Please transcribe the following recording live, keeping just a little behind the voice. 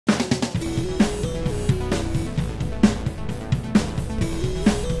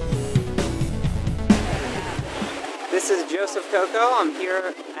is Joseph Coco. I'm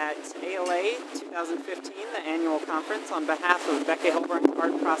here at ALA 2015, the annual conference, on behalf of Becca Hilburn's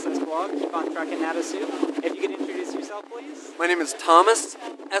Art Process blog, Keep On Truckin' Nadasu. If you could introduce yourself, please. My name is Thomas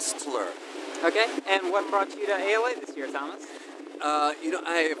Estler. Okay, and what brought you to ALA this year, Thomas?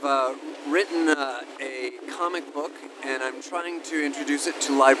 I've written a comic book, and I'm trying to introduce it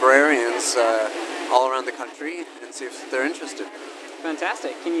to librarians all around the country and see if they're interested.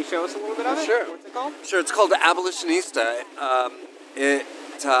 Fantastic. Can you show us a little bit of it? Sure. What's it called? Sure, it's called Abolitionista.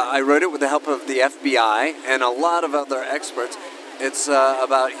 I wrote it with the help of the FBI and a lot of other experts. It's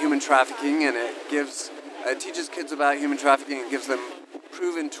about human trafficking, and it teaches kids about human trafficking and gives them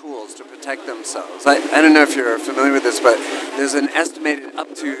proven tools to protect themselves. I don't know if you're familiar with this, but there's an estimated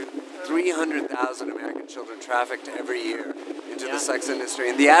up to 300,000 American children trafficked every year into the sex industry,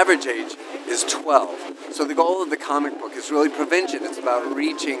 and the average age is 12. So the goal of the comic book is really prevention. It's about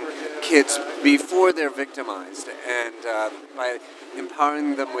reaching kids before they're victimized, and by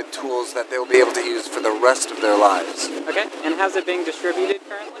empowering them with tools that they'll be able to use for the rest of their lives. Okay, and how's it being distributed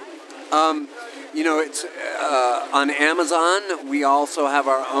currently? It's on Amazon. We also have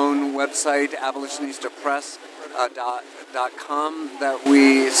our own website, abolitionistapress.com, that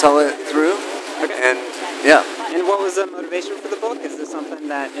we sell it through. Okay. And, yeah. And what was the motivation for the book? Is this something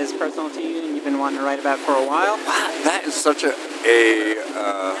that is personal to you and you've been wanting to write about for a while? Wow, that is such a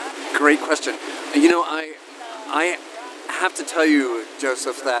great question. I have to tell you,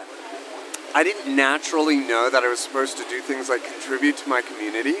 Joseph, that I didn't naturally know that I was supposed to do things like contribute to my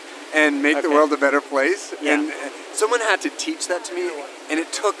community and make the world a better place. Yeah. And someone had to teach that to me, and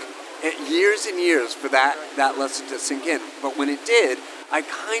it took years and years for that lesson to sink in. But when it did, I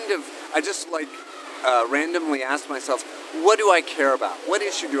just randomly asked myself, what do I care about? What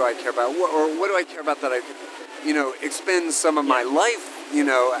issue do I care about? Or what do I care about that I could, expend some of my life,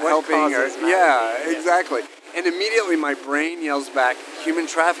 helping? Exactly. And immediately my brain yells back, human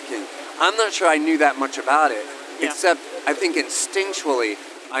trafficking. I'm not sure I knew that much about it, except I think instinctually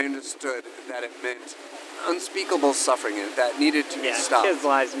I understood that it meant unspeakable suffering and that needed to be stopped. Kids'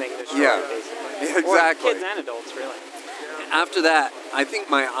 lives being destroyed, basically. Exactly. Or kids and adults, really. After that, I think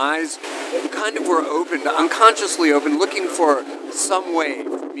my eyes kind of were opened, unconsciously open, looking for some way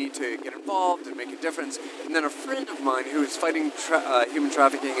for me to get involved and make a difference. And then a friend of mine who is fighting human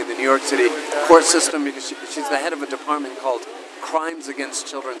trafficking in the New York City court system, because she's the head of a department called Crimes Against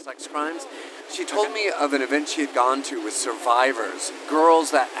Children, Sex Crimes, she told me of an event she had gone to with survivors,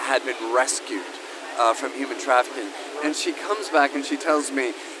 girls that had been rescued from human trafficking. And she comes back and she tells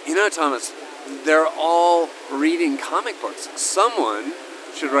me, Thomas, they're all reading comic books. Someone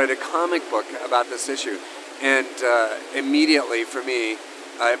should write a comic book about this issue. And immediately for me,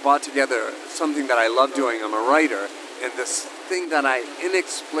 I brought together something that I love doing. I'm a writer, and this thing that I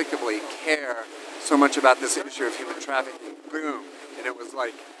inexplicably care so much about, this issue of human trafficking. Boom. And it was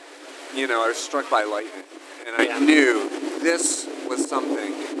like, I was struck by lightning. And I knew this was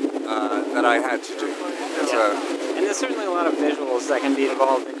something that I had to do. And there's certainly a lot of visuals that can be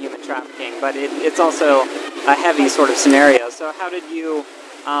involved in human trafficking, but it's also a heavy sort of scenario. So how did you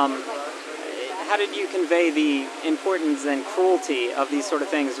convey the importance and cruelty of these sort of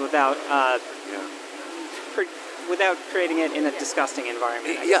things without creating it in a disgusting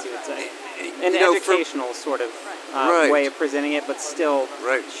environment, I guess you would say? An educational sort of way of presenting it, but still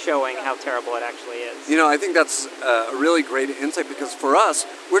showing how terrible it actually is. I think that's a really great insight, because for us,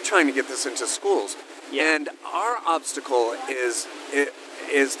 we're trying to get this into schools. Yeah. And our obstacle is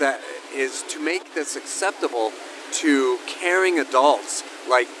to make this acceptable to caring adults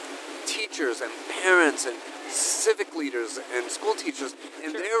like teachers and parents and civic leaders and school teachers,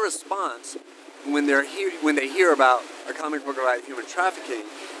 and their response when they hear about a comic book about human trafficking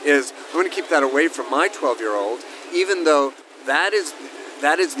is, I'm going to keep that away from my 12-year-old, even though that is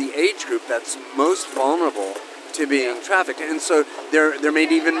the age group that's most vulnerable to being trafficked. And so they're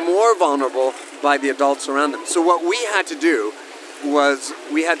made even more vulnerable by the adults around them. So what we had to do was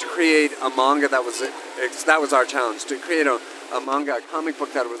we had to create a manga that was our challenge, to create a manga, a comic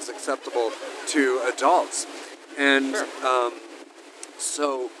book that was acceptable to adults. And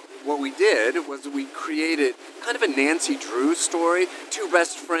so what we did was we created kind of a Nancy Drew story. Two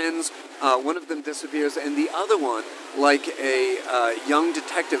best friends, one of them disappears, and the other one, like a young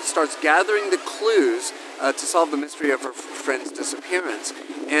detective, starts gathering the clues to solve the mystery of her friend's disappearance.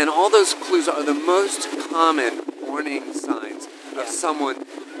 And all those clues are the most common warning signs of someone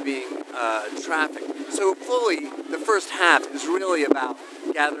being trafficked. So fully, the first half is really about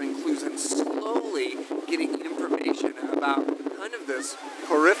gathering clues and slowly getting information about kind of this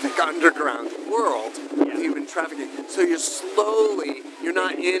horrific underground world of human trafficking. So you're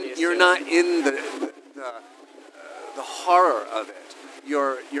not in the the horror of it.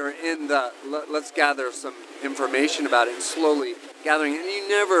 You're in the let's gather some information about it and slowly gathering, and you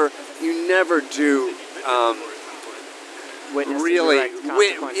never do Witness really the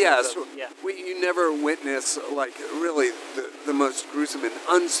direct consequences you never witness like really the most gruesome and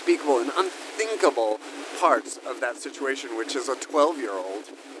unspeakable and unthinkable parts of that situation, which is a 12-year-old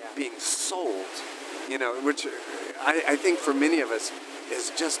being sold, which I think for many of us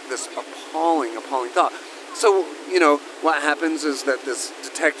is just this appalling thought. So, what happens is that this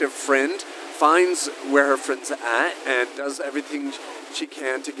detective friend finds where her friend's at and does everything she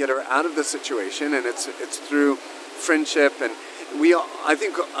can to get her out of the situation, and it's through friendship. And I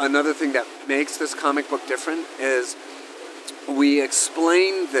think another thing that makes this comic book different is we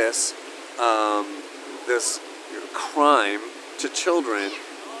explain this crime to children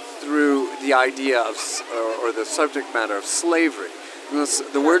through the idea of or the subject matter of slavery. And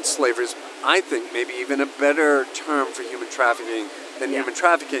the word slavery is, I think, maybe even a better term for human trafficking than human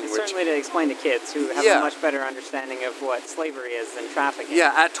trafficking. Certainly to explain to kids who have a much better understanding of what slavery is than trafficking.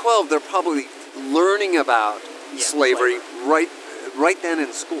 Yeah, at 12, they're probably learning about slavery right then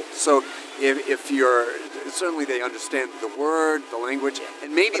in school. So if you're, certainly they understand the word, the language,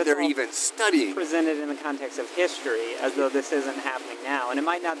 and maybe they're even studying. Presented in the context of history as though this isn't happening now. And it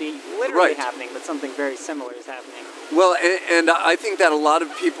might not be literally happening, but something very similar is happening. Well, and I think that a lot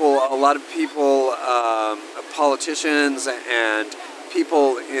of people, politicians and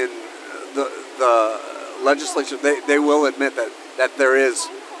people in the legislature, they will admit that there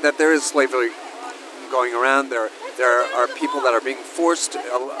is slavery going around. There are people that are being forced,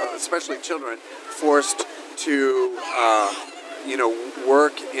 especially children, forced to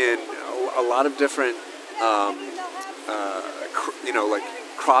work in a lot of different like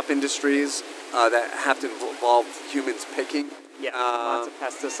crop industries that have to involve humans picking. Lots of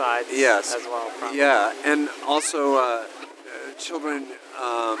pesticides as well. Probably. Yeah, and also children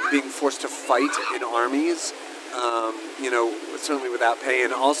being forced to fight in armies, certainly without pay,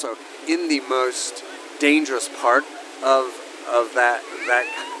 and also in the most dangerous part of that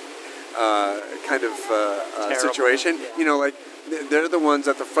kind of situation. Like they're the ones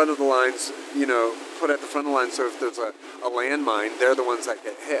at the front of the lines, put at the front of the line, so if there's a landmine, they're the ones that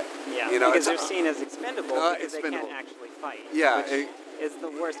get hit. Because they're seen as expendable because they can't actually fight. Which is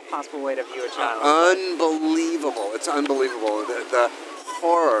the worst possible way to view a child. Unbelievable. It's unbelievable. The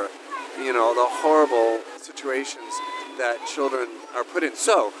horror, the horrible situations that children are put in.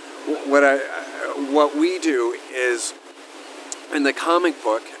 So, what we do is, in the comic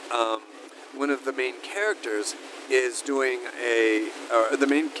book, one of the main characters is doing a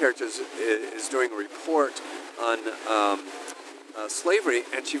report on slavery,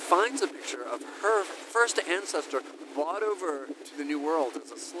 and she finds a picture of her first ancestor brought over to the New World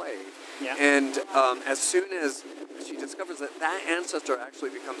as a slave. And as soon as she discovers that ancestor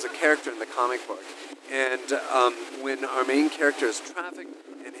actually becomes a character in the comic book, and when our main character is trafficked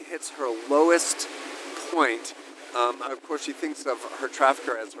and hits her lowest point, of course she thinks of her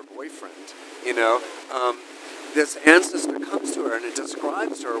trafficker as her boyfriend. This ancestor comes to her and it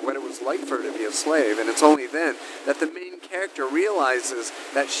describes to her what it was like for her to be a slave, and it's only then that the main character realizes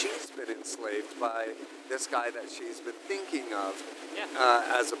that she's been enslaved by this guy that she's been thinking of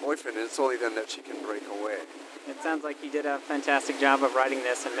as a boyfriend, and it's only then that she can break away. It sounds like you did a fantastic job of writing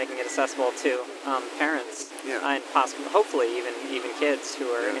this and making it accessible to parents and possibly, hopefully, even kids who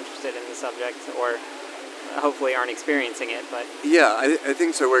are interested in the subject or hopefully aren't experiencing it. But I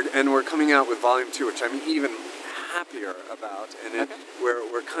think so. We're coming out with Volume 2, which I'm even happier about, and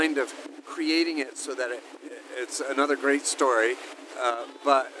we're kind of creating it so that it's another great story,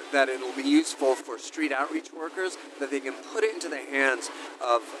 but that it'll be useful for street outreach workers, that they can put it into the hands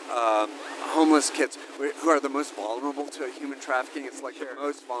of homeless kids who are the most vulnerable to human trafficking. It's like the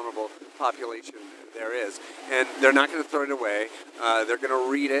most vulnerable population there is, and they're not going to throw it away. They're going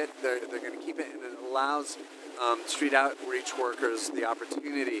to read it. They're going to keep it, and it allows street outreach workers the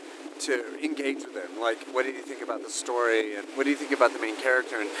opportunity to engage with them. Like, what did you think about the story, and what do you think about the main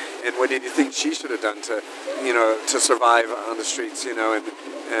character, and what did you think she should have done to survive on the streets, and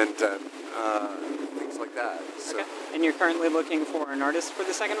things like that. So. Okay. And you're currently looking for an artist for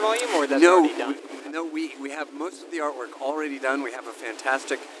the second volume, or that's already done? We have most of the artwork already done. We have a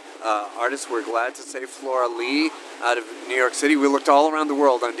fantastic artist, we're glad to say, Flora Lee, out of New York City. We looked all around the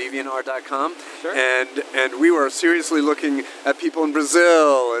world on DeviantArt.com, and we were seriously looking at people in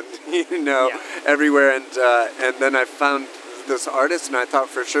Brazil and everywhere. And then I found this artist, and I thought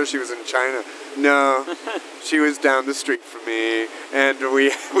for sure she was in China. No, she was down the street from me, and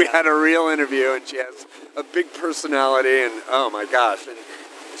we had a real interview. And she has a big personality, and oh my gosh, and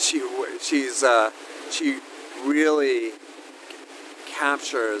she really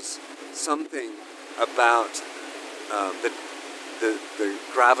captures something about the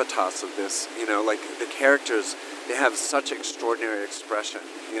gravitas of this. You know, like the characters, they have such extraordinary expression.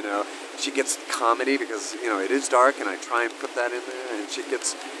 You know, she gets comedy because, you know, it is dark, and I try and put that in there, and she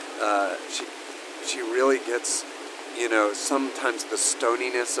gets she really gets, you know, sometimes the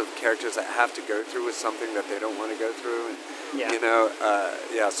stoniness of characters that have to go through with something that they don't want to go through. And, yeah. You know,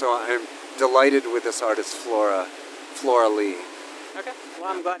 so I'm delighted with this artist, Flora Lee. Okay. Well,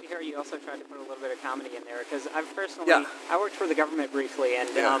 I'm glad to hear you also tried to put a little bit of comedy in there, because I've personally, I worked for the government briefly,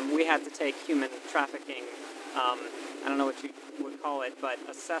 and we had to take human trafficking, I don't know what you would call it, but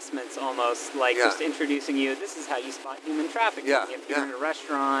assessments almost, like just introducing you, this is how you spot human trafficking if you're in a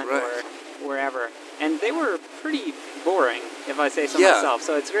restaurant or wherever. And they were pretty boring, if I say so myself.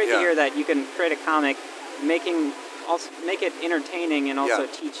 So it's great to hear that you can create a comic make it entertaining and also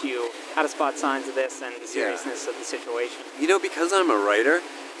teach you how to spot signs of this and the seriousness of the situation. You know, because I'm a writer,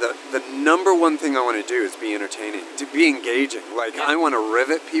 the number one thing I want to do is be entertaining, to be engaging. Like, I want to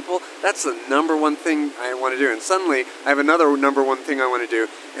rivet people. That's the number one thing I want to do. And suddenly, I have another number one thing I want to do,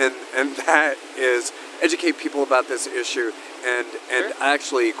 and that is educate people about this issue and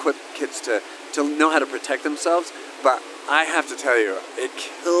actually equip kids to know how to protect themselves. But I have to tell you, it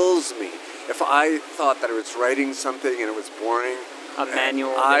kills me if I thought that I was writing something and it was boring. A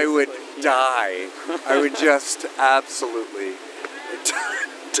manual. I would die. I would just absolutely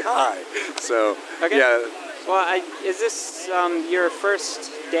die. So, Well, is this your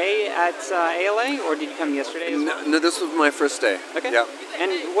first day at ALA, or did you come yesterday as well? No, this was my first day. Okay. Yeah.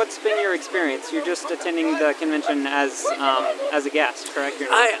 And what's been your experience? You're just attending the convention as a guest, correct?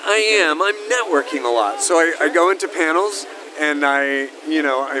 I am. I'm networking a lot. So I go into panels, and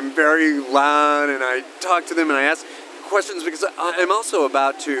I'm very loud, and I talk to them, and I ask questions, because I'm also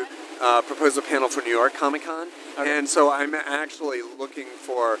about to propose a panel for New York Comic Con. Okay. And so I'm actually looking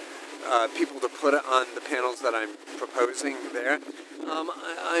for people to put on the panels that I'm proposing there.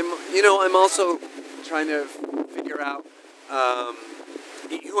 I'm also trying to figure out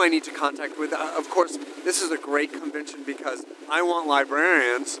who I need to contact with. Of course, this is a great convention because I want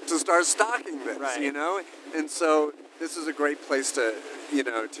librarians to start stocking this, and so this is a great place to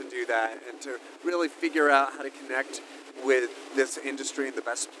do that and to really figure out how to connect with this industry in the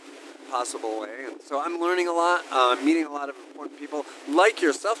best possible way. And so I'm learning a lot. I'm meeting a lot of important people like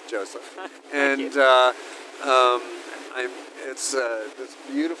yourself, Joseph. And it's this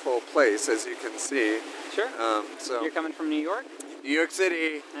beautiful place, as you can see. Sure. So you're coming from New York? New York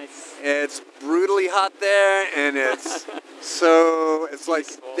City. Nice. It's brutally hot there, and it's it's like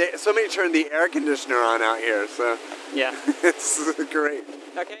somebody turned the air conditioner on out here. So it's great.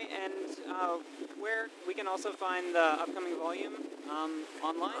 Okay, and where we can also find the upcoming volume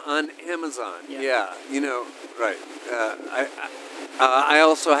online? On Amazon. Yeah. Right. I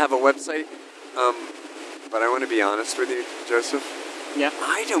also have a website, but I want to be honest with you, Joseph. Yeah.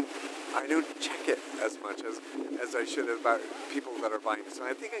 I don't check it as much as I should about people that are buying it. So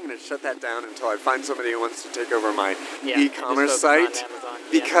I think I'm going to shut that down until I find somebody who wants to take over my e-commerce site,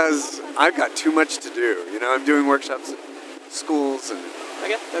 because I've got too much to do. I'm doing workshops in schools and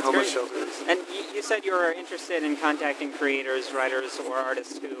homeless shelters. And you said you were interested in contacting creators, writers, or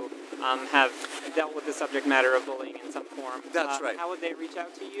artists who have dealt with the subject matter of bullying in some form. That's right. How would they reach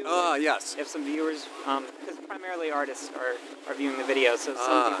out to you? Yes. If some viewers, because primarily artists are viewing the video, so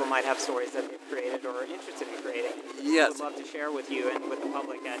some people might have stories that they've created or are interested in creating. Yes. Would love to share with you and with the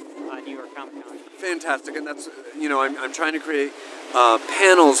public at New York Comic Con. Fantastic, and that's I'm trying to create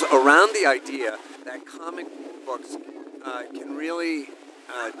panels around the idea that comic books can really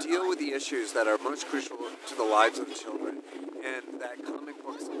deal with the issues that are most crucial to the lives of the children, and that comic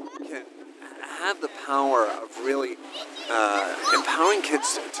books can have the power of really empowering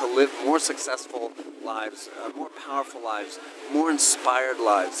kids to live more successful lives, more powerful lives, more inspired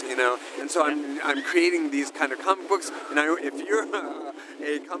lives, And so I'm creating these kind of comic books, and if you're a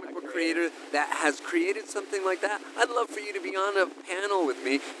comic book creator that has created something like that, I'd love for you to be on a panel with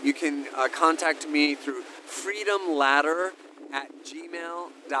me. You can contact me through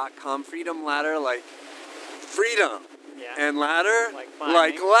freedomladder@gmail.com. Freedom Ladder, like freedom. And ladder, like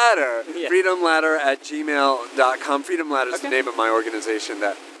ladder. Yeah. freedomladder@gmail.com. Freedom Ladder is the name of my organization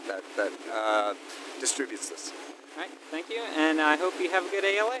that distributes this. All right, thank you, and I hope you have a good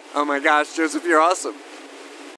ALA. Oh my gosh, Joseph, you're awesome.